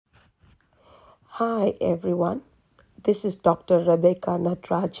Hi everyone, this is Dr. Rebecca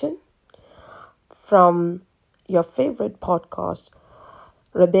Natarajan from your favorite podcast,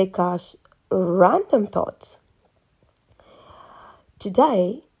 Rebecca's Random Thoughts.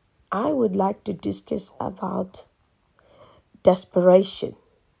 Today, I would like to discuss about desperation.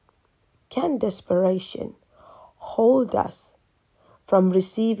 Can desperation hold us from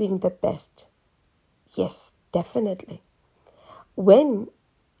receiving the best? Yes, definitely. When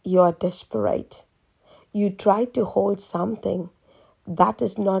you are desperate, you try to hold something that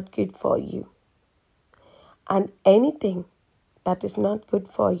is not good for you. And anything that is not good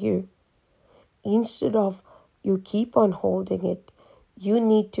for you, instead of you keep on holding it, you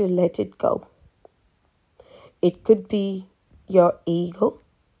need to let it go. It could be your ego.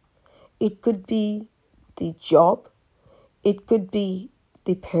 It could be the job. It could be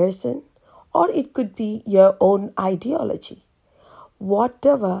the person. Or it could be your own ideology.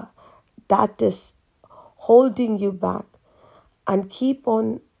 Whatever that is holding you back, and keep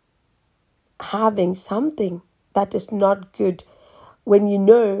on having something that is not good when you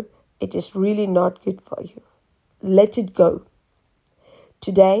know it is really not good for you. Let it go.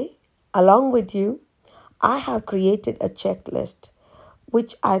 Today, along with you, I have created a checklist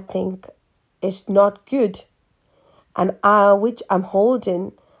which I think is not good and which I'm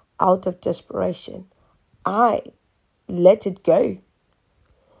holding out of desperation. I let it go,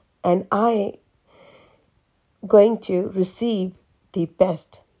 and I going to receive the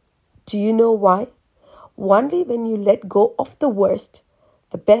best. Do you know why? Only when you let go of the worst,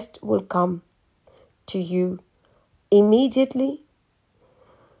 the best will come to you immediately.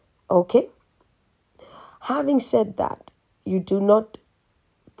 Okay? Having said that, you do not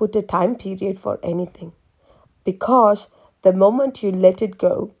put a time period for anything, because the moment you let it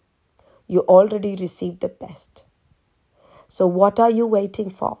go, you already received the best. So what are you waiting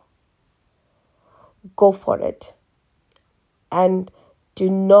for? Go for it. And do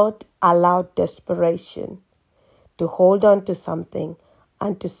not allow desperation to hold on to something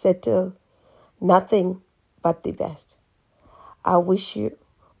and to settle nothing but the best. I wish you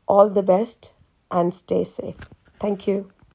all the best and stay safe. Thank you.